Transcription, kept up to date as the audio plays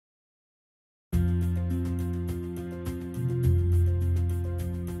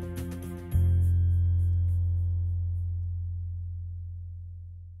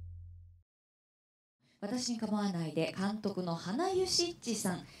私に構わないで監督の花ユシッチ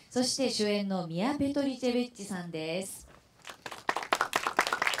さん、そして主演のミア・ペトリチェビッチさんです。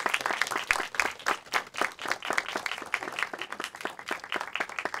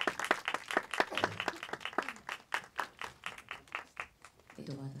エ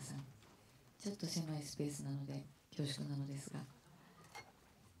ドワードさん、ちょっと狭いスペースなので恐縮なのですが、は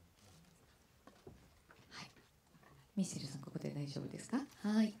い、ミッシェルさん、ここで大丈夫ですか？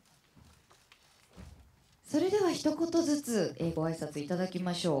はい。それでは一言ずつご挨拶いただき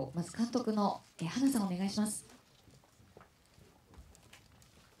ましょう。まず監督の花さん、お願いします。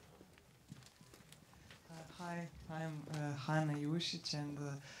Hi, I'm Hana Jušić, and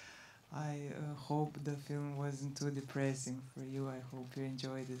I hope the film wasn't too depressing for you. I hope you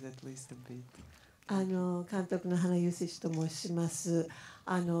enjoyed it at least a bit. 監督の花ユシチと申します。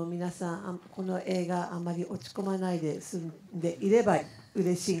皆さん、この映画あまり落ち込まないで済んでいれば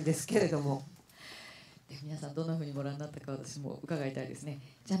嬉しいんですけれども。皆さんどんな風にご覧になったか私も伺いたいですね。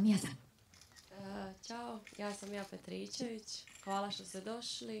じゃあミヤさん。Ćao, ja sam Petričević. Hvala što ste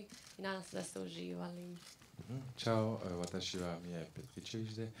došli i nadam se da ste uživali. Ciao, 私はミア・ペトリチェビッ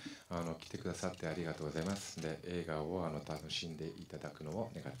チで来てくださってありがとうございます。で、映画を楽しんでいただくのを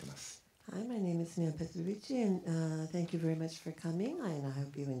願ってます。Hi, my name is Mia Petričević, and thank you very much for coming, and I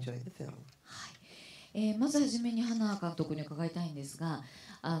hope you enjoy the film. はい。まずはじめに花監督に伺いたいんですが、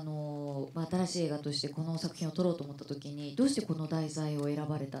新しい映画としてこの作品を撮ろうと思ったときにどうしてこの題材を選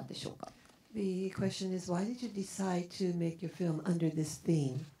ばれたんでしょうか？ The question is, why did you decide to make your film under this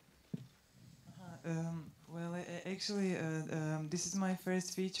theme? Well, actually, this is my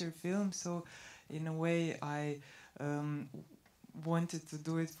first feature film, so in a way, I wanted to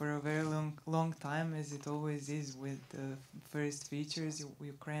do it for a very long time, as it always is with first features.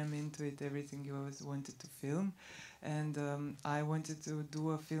 You cram into it everything you always wanted to film. And I wanted to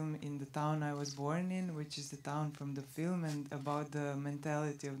do a film in the town I was born in, which is the town from the film, and about the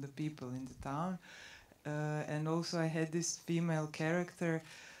mentality of the people in the town. And also I had this female character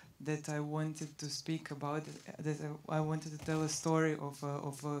that I wanted to speak about, that I wanted to tell a story of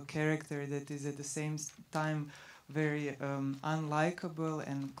a character that is at the same time very unlikable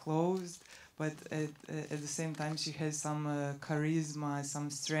and closed, but at the same time she has some charisma, some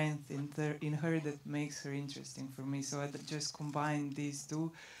strength in her that makes her interesting for me. So I just combined these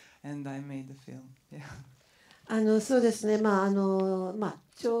two and I made the film. Yeah. そうですね、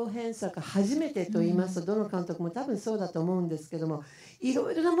長編作初めてと言いますと、どの監督も多分そうだと思うんですけども、い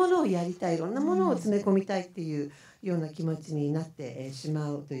ろいろなものをやりたい、いろんなものを詰め込みたいっていうような気持ちになってしま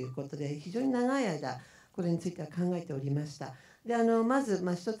うということで、非常に長い間これについては考えておりました。でまず、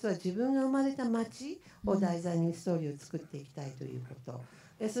一つは自分が生まれた町を題材にストーリーを作っていきたいというこ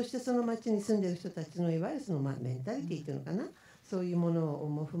と、そしてその町に住んでいる人たちのいわゆるその、メンタリティというのかな、そういうものを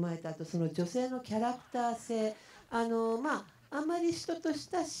も踏まえた後、その女性のキャラクター性、あんまり人と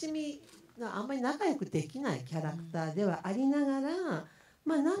親しみがあんまり仲良くできないキャラクターではありなが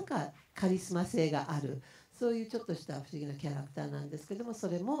ら、なんかカリスマ性がある、そういうちょっとした不思議なキャラクターなんですけども、そ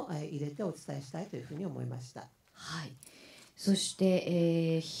れも入れてお伝えしたいというふうに思いました。はい。そし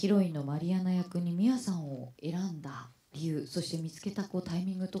て、ヒロインのマリアナ役にミヤさんを選んだ理由、そして見つけたタイ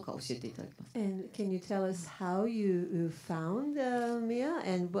ミングとか教えていただけますか？ And can you tell us how you found Mia,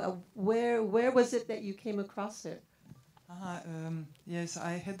 and where was it that you came across her? Yes,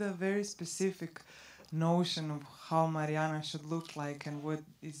 I had a very specific notion of how Mariana should look like and what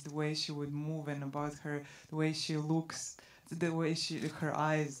is the way she would move, and about her, the way she looks, the way her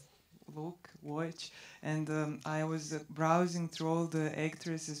eyes watch. And I was browsing through all the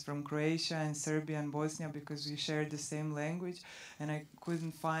actresses from Croatia and Serbia and Bosnia because we shared the same language, and I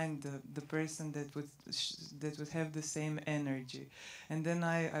couldn't find the person that would have the same energy. And then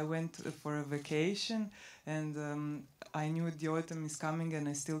I went for a vacation, and I knew the autumn is coming and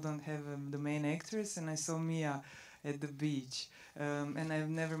I still don't have the main actress, and I saw Mia at the beach. And I've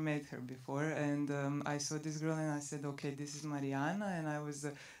never met her before, and I saw this girl and I said, okay, this is Mariana, and I was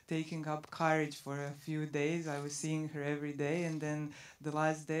taking up courage for a few days. I was seeing her every day, and then the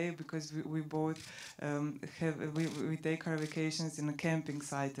last day, because we both we take our vacations in a camping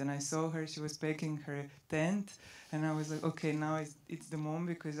site, and I saw her, she was packing her tent, and I was like, okay, now it's the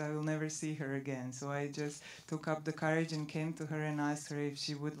moment because I will never see her again. So I just took up the courage and came to her and asked her if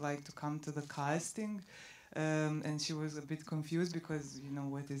she would like to come to the casting. And she was a bit confused because,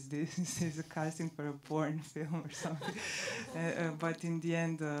 what is this? This is a casting for a porn film or something. But in the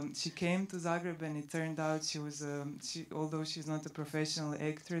end, she came to Zagreb, and it turned out although she's not a professional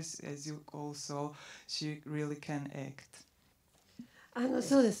actress, as you all saw, she really can act.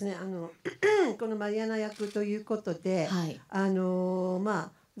 そうですね、このマリアナ役ということで、はい、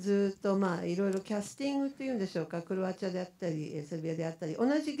ずっといろいろキャスティングっていうんでしょうか、クロアチアであったりセルビアであったり同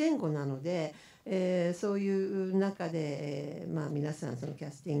じ言語なので、そういう中で、皆さんそのキ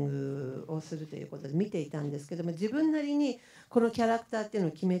ャスティングをするということで見ていたんですけども、自分なりにこのキャラクターっていうの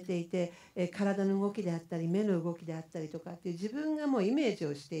を決めていて、体の動きであったり目の動きであったりとかっていう自分がもうイメージ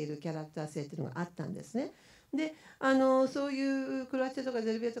をしているキャラクター性っていうのがあったんですね。でそういうクロアチアとか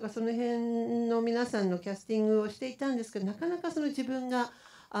セルビアとかその辺の皆さんのキャスティングをしていたんですけど、なかなかその自分が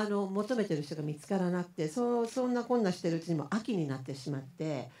求めてる人が見つからなくて、そんなこんなしてるうちにも秋になってしまっ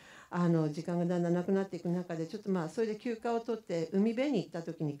て、時間がだんだんなくなっていく中で、ちょっとそれで休暇を取って海辺に行った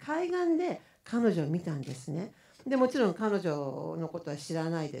時に海岸で彼女を見たんですね。でもちろん彼女のことは知ら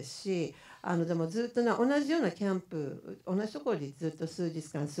ないですし、でもずっと同じようなキャンプ同じところでずっと数日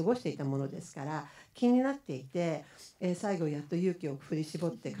間過ごしていたものですから気になっていて、最後やっと勇気を振り絞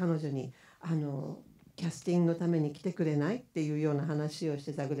って彼女にキャスティングのために来てくれないっていうような話をし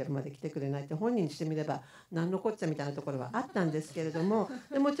て、ザグレブまで来てくれないって、本人にしてみれば何のこっちゃみたいなところはあったんですけれども、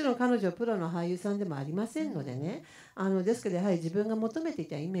でもちろん彼女はプロの俳優さんでもありませんのでね、ですけどやはり自分が求めてい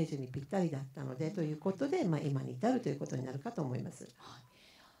たイメージにぴったりだったのでということで、今に至るということになるかと思います。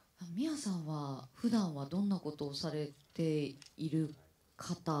ミヤさんは普段はどんなことをされている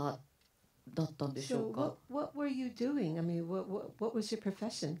方だったんでしょうか。So what were you doing? I mean, what was your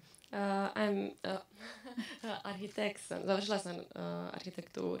profession? I'm arhitekt sam. Završila sam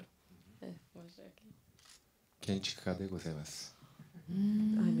arhitekturu. Može, okay. 建築家でございます。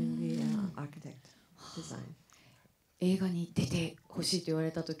I'm in the architect design. 映画に出てほしいと言わ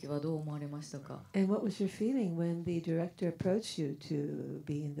れた時はどう思われましたか。 And what was your feeling when the director approached you to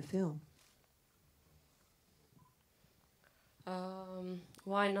be in the film?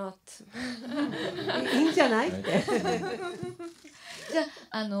 Why not? いいんじゃないって。じゃ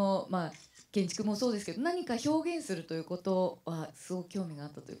あ建築もそうですけど、何か表現するということはすごく興味があ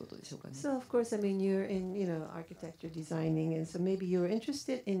ったということでしょうかね。So of course, I mean, you're in, architecture, designing, and so maybe you're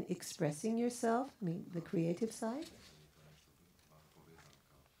interested in expressing yourself, I mean, the creative side.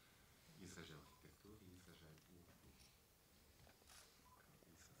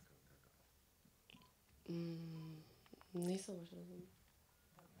 nisam baš razumjela.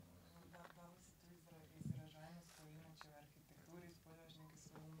 Da li se tu izražajnost koja inače u arhitekturi spoljaš neke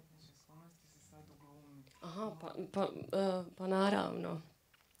svoje umjetničke sklonosti se sad u glumi? Aha, pa naravno.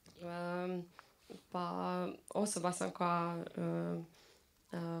 Pa osoba sam koja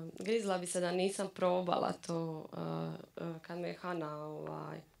grizla bi se da nisam probala to kad me je Hana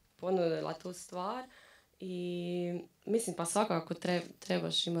ponudila tu stvar. I mislim pa svakako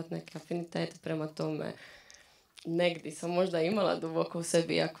trebaš imati neke afinitete prema tome. Negdje sam možda imala duboko u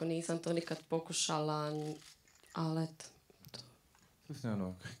sebi, iako nisam to nikad pokušala, ali eto. そうです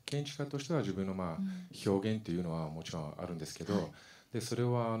ね、建築家としては自分の表現というのはもちろんあるんですけど、でそれ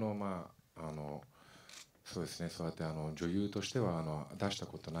はそうですね、そうやって女優としては出した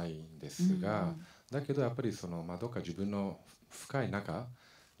ことないんですが、だけどやっぱりどっか自分の深い中、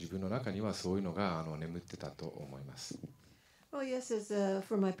自分の中にはそういうのが眠ってたと思います。Oh yes,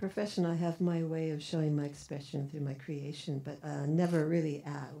 for my profession, I have my way of showing my expression through my creation, but never really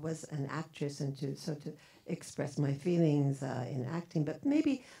was an actress and to express my feelings in acting. But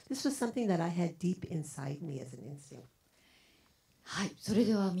maybe this was something that I had deep inside me as an instinct. はい、それ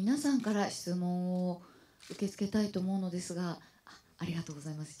では皆さんから質問を受け付けたいと思うのですが、ありがとうござ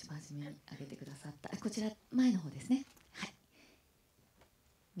います。一番初めに挙げてくださったこちら前の方ですね。はい、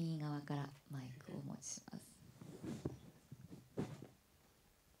右側からマイクをお持ちします。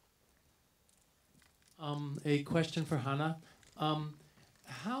A question for Hana.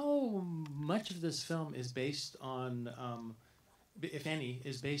 How much of this film is based on, if any,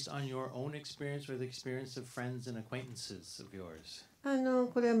 is based on your own experience or the experience of friends and acquaintances of yours?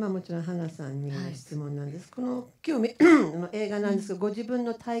 これはもちろん花さんにの質問なんです。この興味の映画なんですけど、ご自分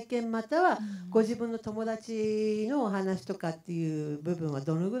の体験またはご自分の友達のお話とかっていう部分は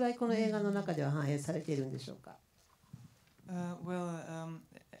どのぐらいこの映画の中では反映されているんでしょうか。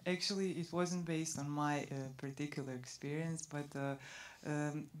Actually, it wasn't based on my particular experience, but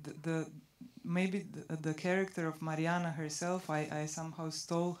maybe the character of Mariana herself, I somehow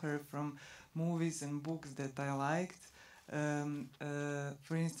stole her from movies and books that I liked.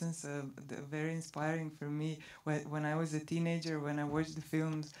 For instance, very inspiring for me when I was a teenager, when I watched the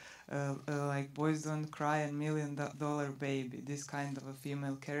films like Boys Don't Cry and $1 Million Baby, this kind of a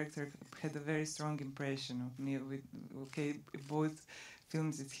female character had a very strong impression of me. With both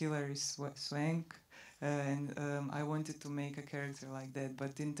films, it's Hilary Swank, and I wanted to make a character like that.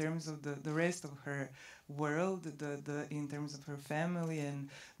 But in terms of the rest of her world, in terms of her family, and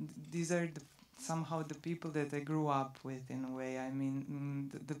these are the somehow the people that I grew up with in a way. I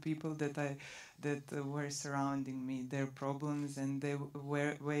mean, the people that were surrounding me, their problems and their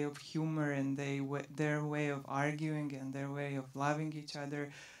way of humor and their way of arguing and their way of loving each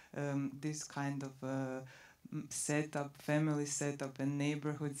other. This kind of setup, family setup and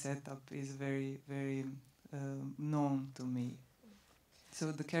neighborhood setup is very, very known to me.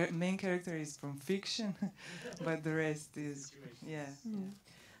 So the main character is from fiction, but the rest is, yeah.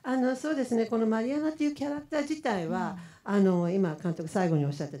 そうですね、このマリアナというキャラクター自体は、今監督最後にお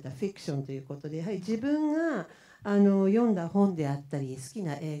っしゃってたフィクションということで、やはり自分が読んだ本であったり好き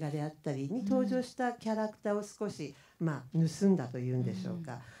な映画であったりに登場したキャラクターを少し、盗んだというんでしょう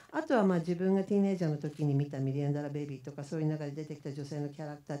か、あとは自分がティーネイジャーの時に見たミリオンダラベイビーとかそういう中で出てきた女性のキャ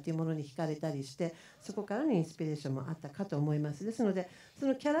ラクターというものに惹かれたりして、そこからのインスピレーションもあったかと思います。ですのでそ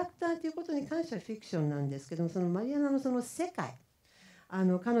のキャラクターということに関してはフィクションなんですけども、そのマリアナのその世界、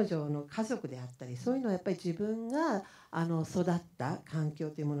彼女の家族であったりそういうのはやっぱり自分が育った環境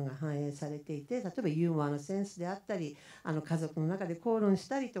というものが反映されていて、例えばユーモアのセンスであったり家族の中で口論し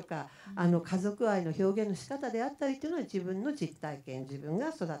たりとか家族愛の表現の仕方であったりというのは自分の実体験、自分が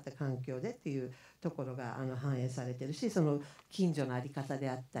育った環境でっていうところが反映されているし、その近所の在り方で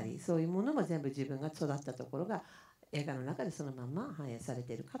あったりそういうものも全部自分が育ったところが映画の中でそのまま反映され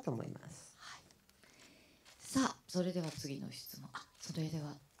ているかと思います。さあ、それでは次の質問。それで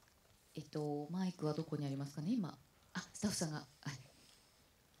はマイクはどこにありますかね。今スタッフさんがは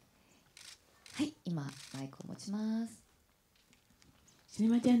い、今マイクを持ちます。シネ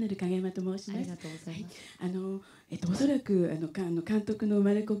マジャーナル影山と申します。ありがとうございます。おそらく監督の生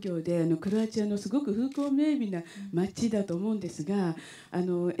まれ故郷でクロアチアのすごく風光明媚な街だと思うんですが、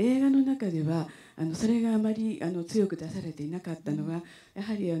映画の中ではそれがあまり強く出されていなかったのは、や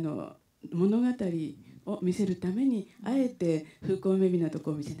はり物語を見せるためにあえて風光明媚なとこ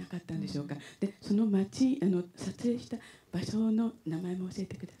ろを見せなかったんでしょうか。で、その街撮影した場所の名前も教え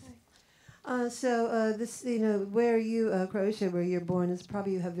てください。This, where Croatia, where you're born, is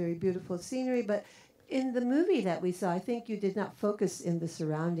probably you have very beautiful scenery, but in the movie that we saw, I think you did not focus in the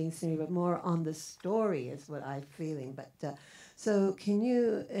surrounding scenery, but more on the story, is what I'm feeling. But so, can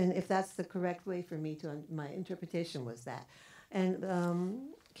you, and if that's the correct way for me to, my interpretation was that, and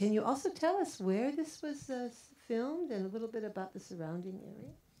can you also tell us where this was filmed and a little bit about the surrounding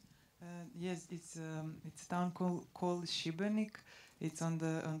area? Yes, it's a town called Šibenik. It's on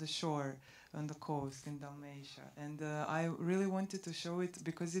the shore, on the coast in Dalmatia, and I really wanted to show it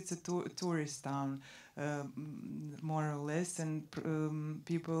because it's a tourist town, more or less, and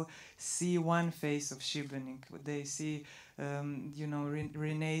people see one face of Šibenik. They see,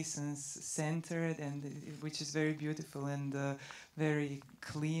 Renaissance centered, and which is very beautiful and very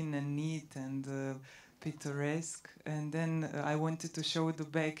clean and neat and picturesque. And then I wanted to show the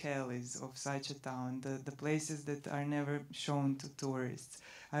back alleys of such a town, the places that are never shown to tourists.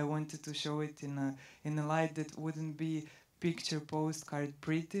 I wanted to show it in a light that wouldn't be picture postcard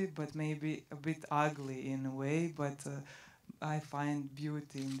pretty, but maybe a bit ugly in a way, but I find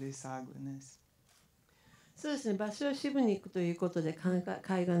beauty in this ugliness. そうですね、場所はシブニックということで海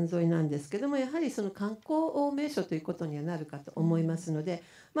岸沿いなんですけども、やはりその観光名所ということにはなるかと思いますので、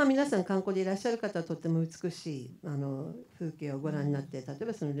皆さん観光でいらっしゃる方はとっても美しい風景をご覧になって、例え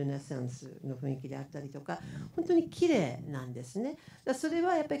ばそのルネサンスの雰囲気であったりとか本当に綺麗なんですね。それ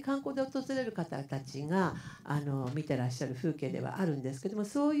はやっぱり観光で訪れる方たちが見てらっしゃる風景ではあるんですけども、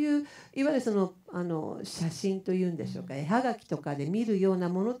そういういわゆるその写真というんでしょうか、絵はがきとかで見るような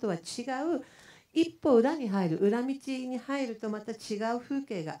ものとは違う一歩裏に入る、裏道に入るとまた違う風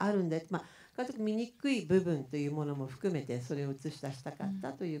景があるんで、監督見にくい部分というものも含めてそれを映し出したかっ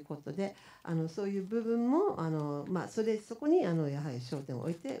たということで、そういう部分もそこにやはり焦点を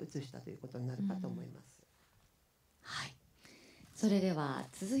置いて映したということになるかと思います。はい。それでは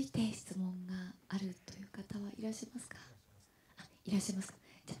続いて質問があるという方はいらっしゃいますか。いらっしゃいますか。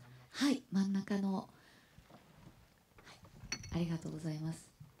じゃはい、真ん中の、ありがとうございま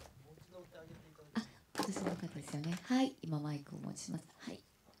す。私の方ですよね。はい、今マイクをお持ちします。はい、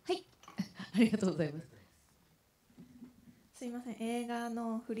はい、ありがとうございます。すいません、映画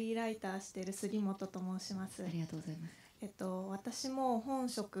のフリーライターしている杉本と申します。ありがとうございます。私も本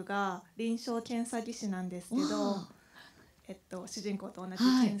職が臨床検査技師なんですけど、主人公と同じ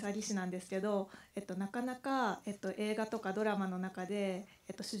検査技師なんですけど、なかなか、映画とかドラマの中で、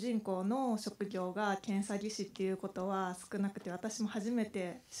主人公の職業が検査技師っていうことは少なくて、私も初め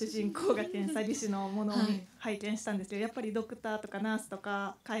て主人公が検査技師のものを拝見したんですけど、やっぱりドクターとかナースと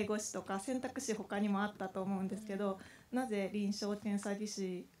か介護士とか選択肢他にもあったと思うんですけど、なぜ臨床検査技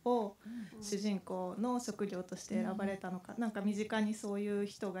師を主人公の職業として選ばれたのか、なんか身近にそういう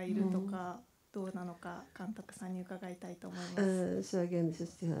人がいるとかどうなのか監督さんに伺いたいと思います。So again, this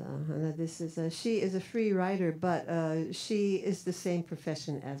is Hana. This is she is a free writer, but she is the same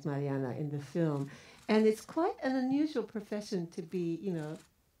profession as Mariana in the film, and it's quite an unusual profession to be,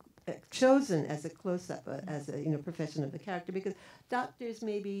 chosen as a close-up, as a profession of the character, because doctors,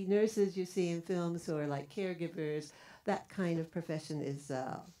 maybe nurses you see in films, or like caregivers, that kind of profession is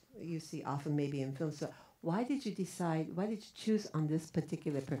you see often maybe in films. So why did you choose on this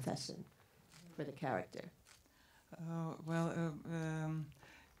particular profession for the character?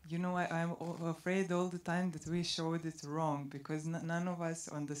 I'm afraid all the time that we showed it wrong, because none of us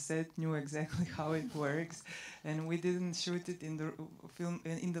on the set knew exactly how it works, and we didn't shoot it in the film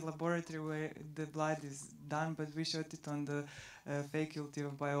in the laboratory where the blood is done, but we shot it on the faculty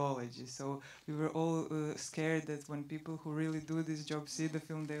of biology. So we were all scared that when people who really do this job see the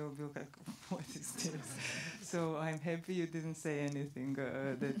film, they will be like, "What is this?" So I'm happy you didn't say anything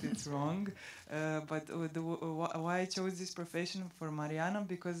that it's wrong. But why I chose this profession for Mariana,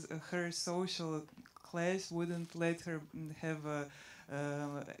 because her social class wouldn't let her have a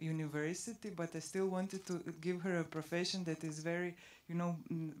university, but I still wanted to give her a profession that is very,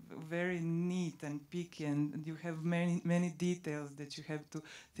 very neat and picky, and you have many details that you have to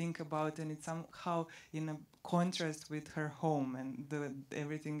think about, and it's somehow in a contrast with her home, and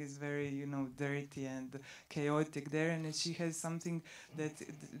everything is very, dirty and chaotic there, and she has something that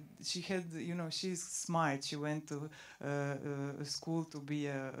she had, she's smart. She went to school to be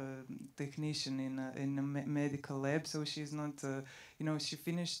a technician in a medical lab, so she's not, she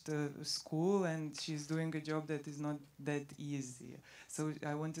finished school and she's doing a job that is not that easy. So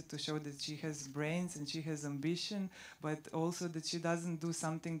I wanted to show that she has brains and she has ambition, but also that she doesn't do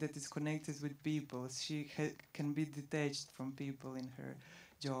something that is connected with people. She can be detached from people in her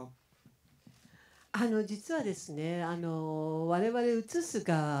job. 実はですね、我々映す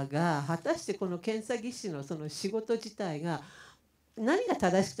側が果たしてこの検査技師のその仕事自体が何が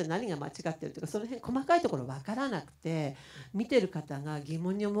正しくて何が間違ってるとか、その辺細かいところ分からなくて、見てる方が疑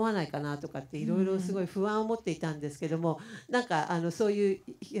問に思わないかなとかっていろいろすごい不安を持っていたんですけども、なんかそういう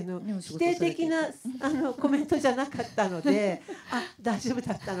否定的なコメントじゃなかったので、大丈夫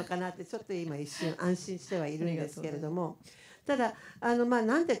だったのかなってちょっと今一瞬安心してはいるんですけれども。ただ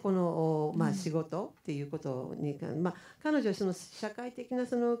なんでこの、仕事っていうことに、彼女はその社会的な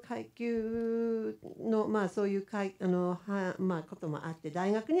その階級の、そういうこともあって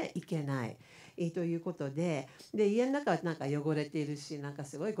大学には行けない。ということで、家の中はなんか汚れているし、なんか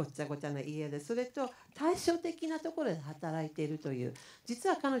すごいごっちゃごちゃな家で、それと対照的なところで働いているという、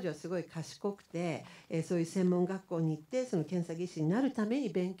実は彼女はすごい賢くて、そういう専門学校に行ってその検査技師になるために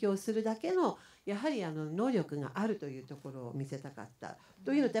勉強するだけのやはり能力があるというところを見せたかった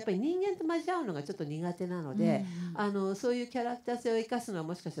というのと、やっぱり人間と交わるのがちょっと苦手なので、そういうキャラクター性を生かすのは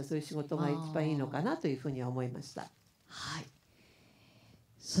もしかしたらそういう仕事が一番いいのかなというふうには思いました。はい。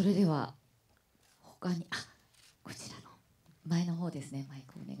それでは他にこちらの前の方ですね、マイ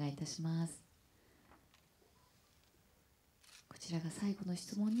クをお願いいたします。こちらが最後の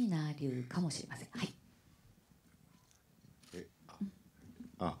質問になるかもしれません。はい。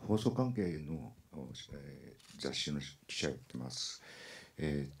放送関係の、雑誌の記者をやってます。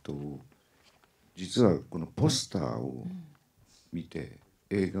実はこのポスターを見て、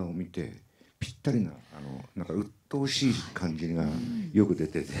映画を見てぴったりななんか鬱陶しい感じがよく出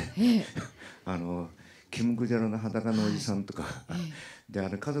てて、キム・クジャラの裸のおじさんとか、で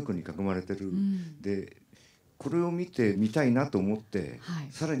家族に囲まれてる、でこれを見てみたいなと思って、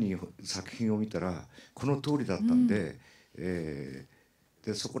さらに作品を見たらこの通りだったんで、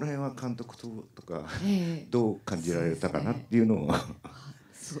でそこら辺は監督とかどう感じられたかなっていうのを。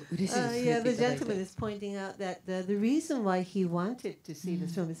Yeah, the gentleman is pointing out that the reason why he wanted to see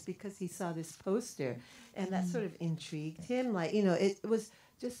this film is because he saw this poster, and that sort of intrigued him. Like, it was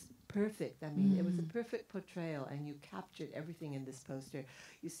just perfect. I mean, it was a perfect portrayal, and you captured everything in this poster.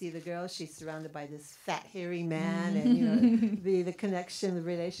 You see the girl; she's surrounded by this fat, hairy man, and the connection, the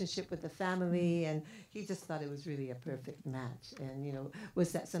relationship with the family, and he just thought it was really a perfect match. And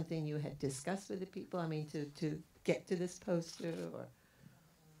was that something you had discussed with the people? I mean, to get to this poster, or?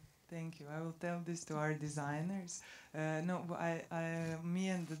 Thank you. I will tell this to our designers. No, me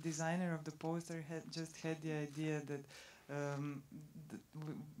and the designer of the poster had the idea that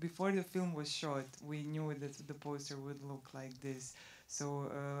before the film was shot, we knew that the poster would look like this.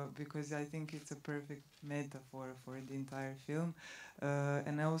 So, because I think it's a perfect metaphor for the entire film.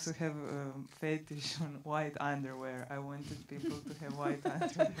 And I also have a fetish on white underwear. I wanted people to have white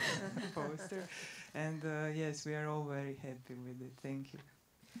underwear on the poster. And yes, we are all very happy with it. Thank you.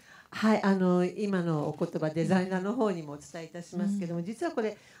 はい、今のお言葉デザイナーの方にもお伝えいたしますけども、実はこ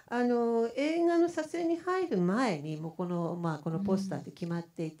れ映画の撮影に入る前にもうこのポスターって決まっ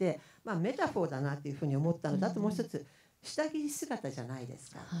ていて、メタフォーだなというふうに思ったのと、あともう一つ下着姿じゃないで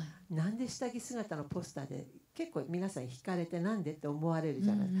すか、なんで下着姿のポスターで結構皆さん惹かれてなんでって思われるじ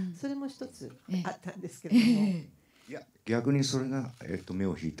ゃない、それも一つあったんですけれども、いや逆にそれが、目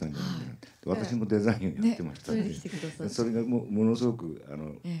を引いたんじゃないかなって、私もデザインをやってましたので、それがものすごく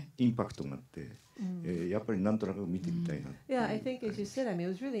インパクトがあって、やっぱりなんとなく見てみたいな。Yeah, I think as you said, I mean, it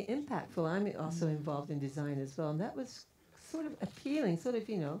was really impactful. I'm also involved in design as well, and that was sort of appealing, sort of,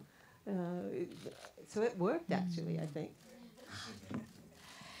 so it worked actually, I think.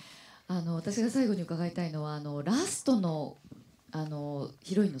 私が最後に伺いたいのはラストの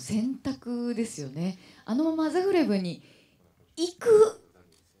ヒロインの選択ですよね。あのままザグレブに行く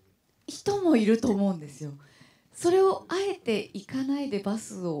人もいると思うんですよ。それをあえて行かないでバ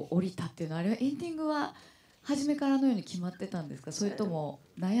スを降りたっていうのは、あれはエンディングは初めからのように決まってたんですか、それとも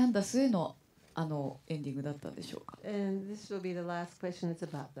悩んだ末のエンディングだったんでしょうか。And this will be the last question. It's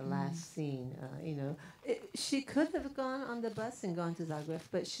about the last scene. She could have gone on the bus and gone to Zagreb,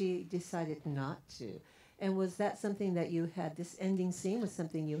 but she decided not to. And was that something that you had, this ending scene was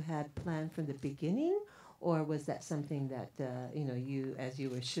something you had planned from the beginning? Or was that something that, you, as you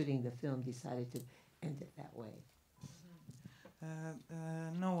were shooting the film, decided to end it that way?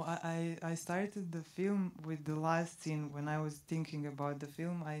 No, I started the film with the last scene. When I was thinking about the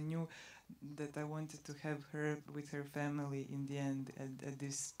film, I knew that I wanted to have her with her family in the end at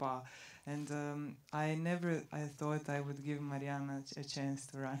this spa. And I thought I would give Mariana a chance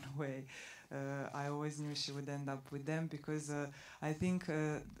to run away. I always knew she would end up with them because I think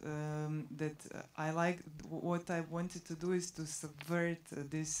that what I wanted to do is to subvert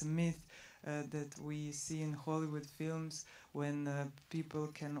this myth that we see in Hollywood films when people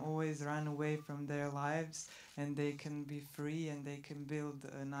can always run away from their lives and they can be free and they can build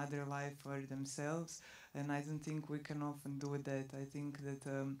another life for themselves. And I don't think we can often do that. I think that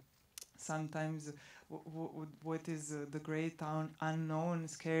sometimes what is the great unknown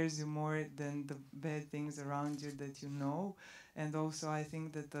scares you more than the bad things around you that you know. And also I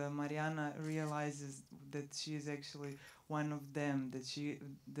think that Mariana realizes that she is actually one of them,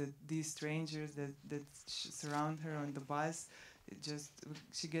 that these strangers that surround her on the bus,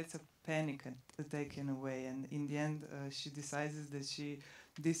 she gets a panic taken away, and in the end she decides that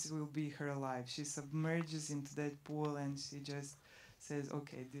this will be her life. She submerges into that pool and she just says,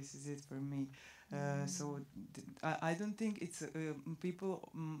 okay, this is it for me. I don't think it's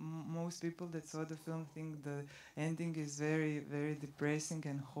most people that saw the film think the ending is very, very depressing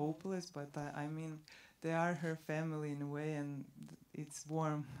and hopeless, but I mean they are her family in a way, and it's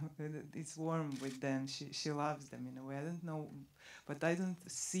warm. It's warm with them. She loves them in a way. I don't know, but I don't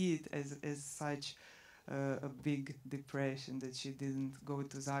see it as such a big depression that she didn't go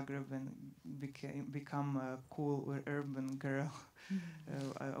to Zagreb and become a cool or urban girl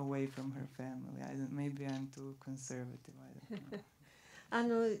away from her family. Maybe I'm too conservative. I don't know.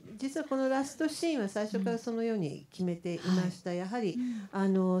 実はこのラストシーンは最初からそのように決めていました。やはり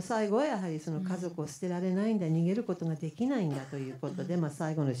最後はやはりその家族を捨てられないんだ、逃げることができないんだということで、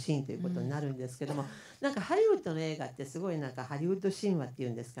最後のシーンということになるんですけども、なんかハリウッドの映画ってすごいなんかハリウッド神話っていう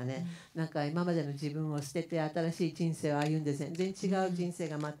んですかね、なんか今までの自分を捨てて新しい人生を歩んで全然違う人生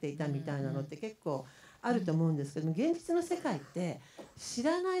が待っていたみたいなのって結構あると思うんですけども、現実の世界って知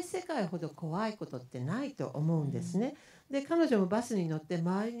らない世界ほど怖いことってないと思うんですね。で彼女もバスに乗って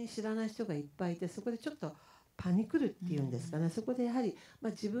周りに知らない人がいっぱいいて、そこでちょっとパニクるっていうんですかね、そこでやはり、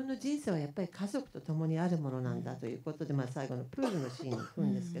自分の人生はやっぱり家族と共にあるものなんだということで、最後のプールのシーンに行く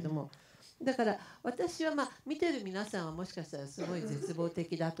んですけども、だから私は見てる皆さんはもしかしたらすごい絶望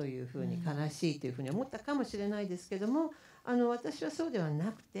的だというふうに、悲しいというふうに思ったかもしれないですけども、私はそうでは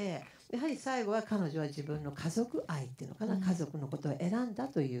なくて、やはり最後は彼女は自分の家族愛っていうのかな、家族のことを選んだ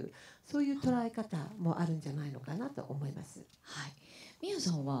という、そういう捉え方もあるんじゃないのかなと思います。はい。ミヤ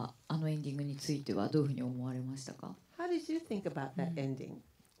さんはエンディングについてはどういうふうに思われましたか？ How did you think about that ending?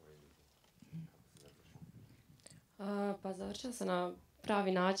 Pa završila se na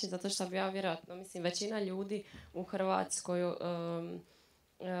pravi način, zato što bi ja vjerojatno, mislim, većina ljudi u Hrvatskoj,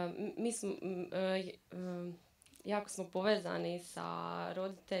 mi smo, jako smo povezani sa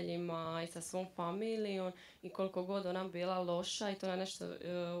roditeljima i sa svom familijom i koliko god ona bila loša i to je nešto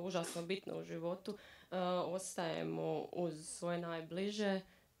užasno bitno u životu, ostajemo uz svoje najbliže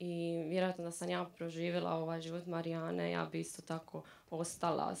i vjerojatno da sam ja proživjela ovaj život Marijane, ja bi isto tako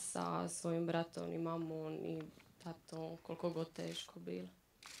ostala sa svojim bratom i mamom i tatom, koliko god teško bilo.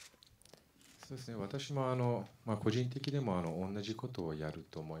 そうですね、私も個人的でも同じことをやる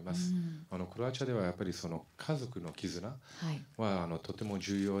と思います。クロアチアではやっぱりその家族の絆は、とても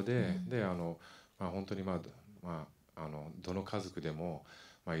重要で、本当にどの家族でも、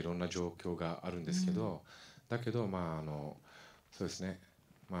いろんな状況があるんですけど、だけどそうですね、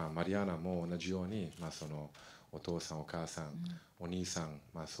マリアナも同じように、そのお父さんお母さん、お兄さん、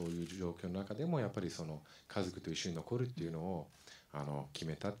そういう状況の中でもやっぱりその家族と一緒に残るっていうのを決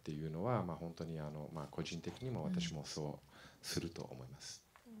めたっていうのは、本当に個人的にも私もそうすると思います。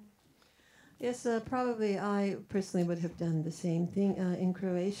Yes, probably I personally would have done the same thing. In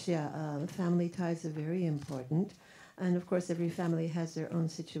Croatia, family ties are very important. And of course, every family has their own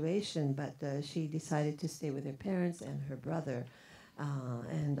situation, but she decided to stay with her parents and her brother.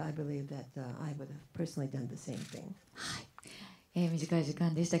 And I believe that I would have personally done the same thing. 短い時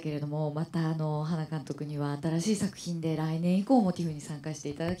間でしたけれども、また花監督には新しい作品で来年以降も TIFF に参加して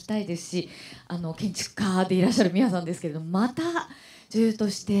いただきたいですし、建築家でいらっしゃる皆さんですけれども、また女優と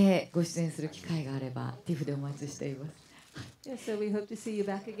してご出演する機会があれば TIFF でお待ちしています。Yeah, so we hope to see you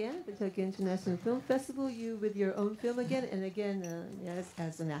back again at the Tokyo International Film Festival. You with your own film again, and again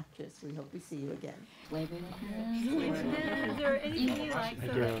as an actress. We hope we see you again. Is there anything you like so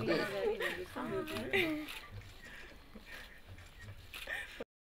that we have an interview?